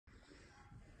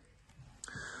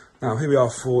Now here we are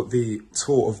for the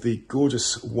tour of the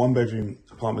gorgeous one-bedroom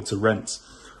apartment to rent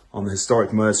on the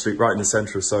historic Meard Street, right in the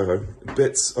centre of Soho.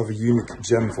 Bits of a unique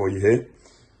gem for you here.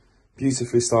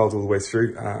 Beautifully styled all the way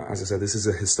through. As I said, this is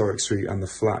a historic street and the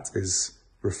flat is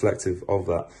reflective of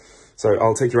that. So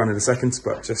I'll take you around in a second,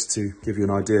 but just to give you an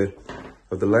idea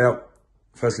of the layout.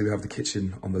 Firstly, we have the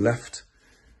kitchen on the left,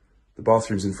 the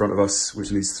bathroom's in front of us, which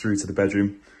leads through to the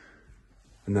bedroom.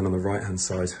 And then on the right-hand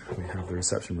side, we have the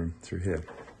reception room through here.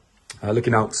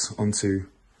 Looking out onto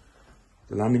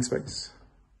the landing space.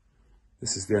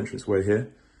 This is the entranceway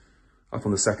here, up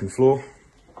on the second floor.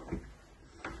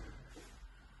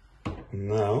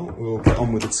 Now we'll get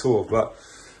on with the tour, but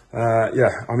yeah,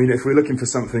 I mean, if we're looking for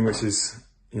something which is,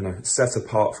 you know, set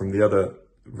apart from the other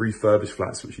refurbished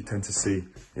flats which you tend to see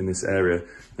in this area,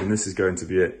 then this is going to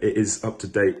be it. It is up to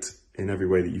date in every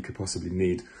way that you could possibly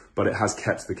need, but it has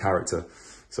kept the character.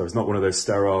 So it's not one of those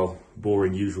sterile,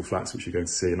 boring, usual flats which you're going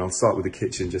to see. And I'll start with the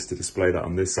kitchen just to display that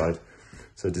on this side.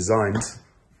 So designed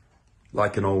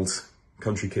like an old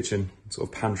country kitchen, sort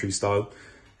of pantry style,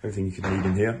 everything you could need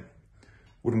in here.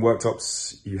 Wooden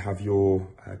worktops, you have your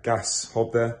gas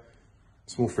hob there,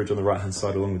 small fridge on the right hand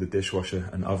side along with the dishwasher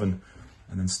and oven,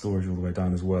 and then storage all the way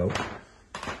down as well.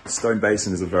 Stone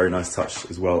basin is a very nice touch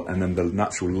as well, and then the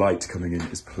natural light coming in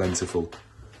is plentiful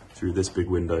through this big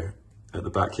window at the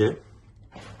back here,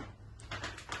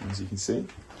 as you can see.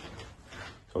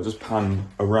 So I'll just pan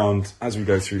around as we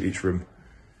go through each room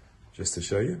just to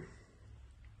show you.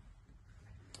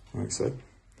 Like so.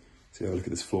 See how I look at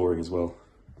this flooring as well.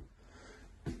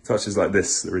 Touches like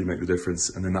this that really make the difference,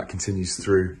 and then that continues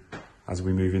through as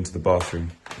we move into the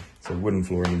bathroom. So wooden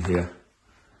flooring in here,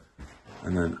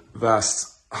 and then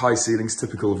vast high ceilings,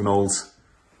 typical of an old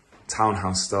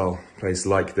townhouse style place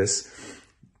like this.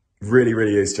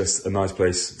 Really is just a nice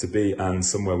place to be and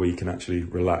somewhere where you can actually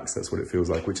relax. That's what it feels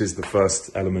like, which is the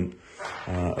first element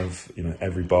of, you know,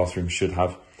 every bathroom should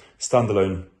have.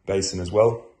 Standalone basin as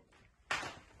well.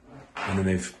 And then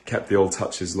they've kept the old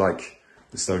touches like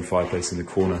the stone fireplace in the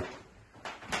corner.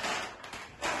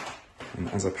 And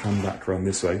as I pan back around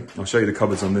this way, I'll show you the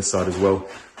cupboards on this side as well,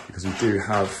 because we do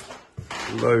have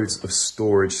loads of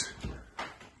storage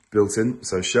built in.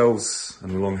 So shelves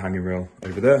and a long hanging rail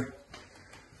over there.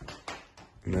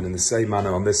 And then in the same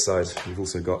manner on this side, we've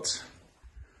also got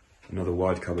another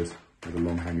wide cupboard with a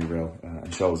long hanging rail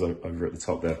and shelves over at the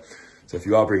top there. So if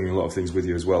you are bringing a lot of things with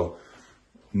you as well,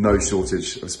 no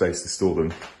shortage of space to store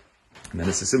them. And then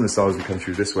it's a similar style as we come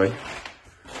through this way.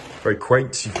 Very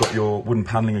quaint. You've got your wooden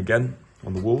paneling again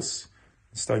on the walls.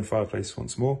 Stone fireplace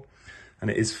once more. And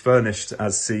it is furnished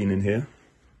as seen in here.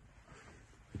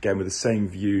 Again, with the same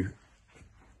view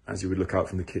as you would look out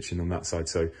from the kitchen on that side.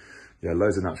 So yeah,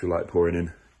 loads of natural light pouring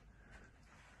in.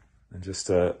 And just,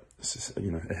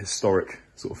 you know, a historic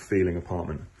sort of feeling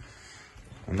apartment.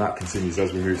 And that continues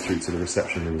as we move through to the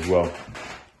reception room as well,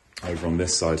 over on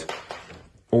this side.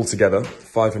 Altogether,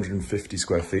 550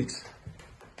 square feet,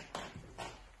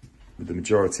 with the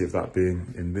majority of that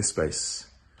being in this space,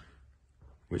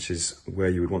 which is where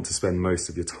you would want to spend most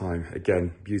of your time.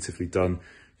 Again, beautifully done.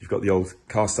 You've got the old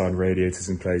cast iron radiators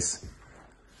in place.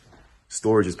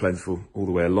 Storage is plentiful all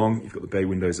the way along. You've got the bay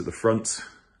windows at the front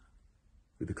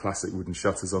with the classic wooden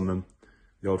shutters on them.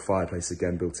 The old fireplace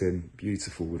again built in,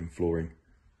 beautiful wooden flooring.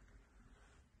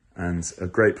 And a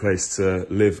great place to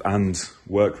live and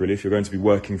work, really. If you're going to be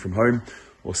working from home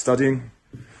or studying,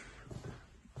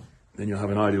 then you'll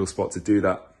have an ideal spot to do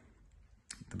that.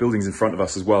 The buildings in front of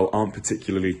us as well aren't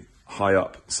particularly high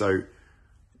up. So,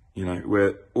 you know,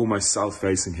 we're almost south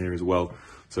facing here as well.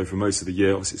 So for most of the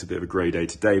year, obviously it's a bit of a grey day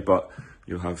today, but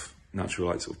you'll have natural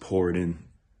light sort of pouring in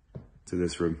to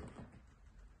this room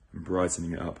and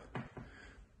brightening it up.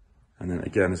 And then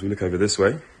again, as we look over this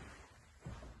way,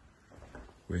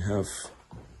 we have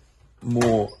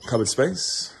more cupboard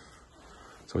space.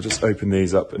 So I'll just open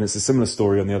these up, and it's a similar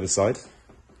story on the other side.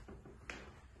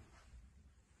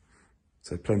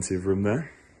 So plenty of room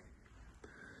there.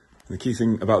 And the key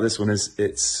thing about this one is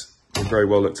it's very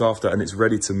well looked after and it's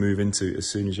ready to move into as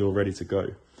soon as you're ready to go.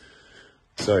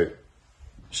 So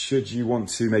should you want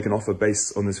to make an offer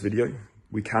based on this video,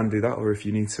 we can do that, or if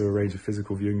you need to arrange a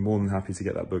physical viewing, more than happy to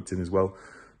get that booked in as well.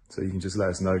 So you can just let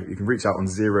us know. You can reach out on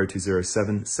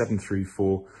 0207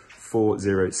 734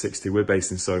 4060. We're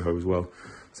based in Soho as well,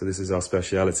 so this is our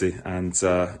speciality, and you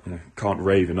know, can't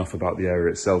rave enough about the area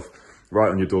itself.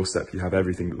 Right on your doorstep, you have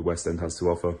everything that the West End has to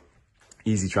offer.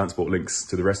 Easy transport links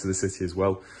to the rest of the city as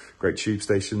well. Great tube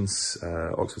stations,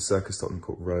 Oxford Circus, Tottenham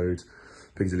Court Road,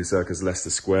 Piccadilly Circus, Leicester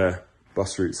Square,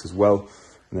 bus routes as well,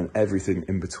 and then everything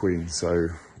in between. So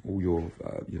all your,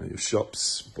 you know, your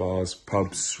shops, bars,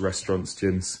 pubs, restaurants,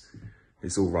 gyms,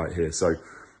 it's all right here. So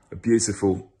a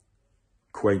beautiful,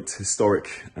 quaint,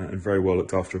 historic and very well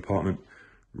looked after apartment,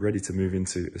 ready to move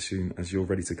into as soon as you're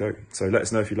ready to go. So let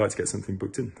us know if you'd like to get something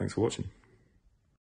booked in. Thanks for watching.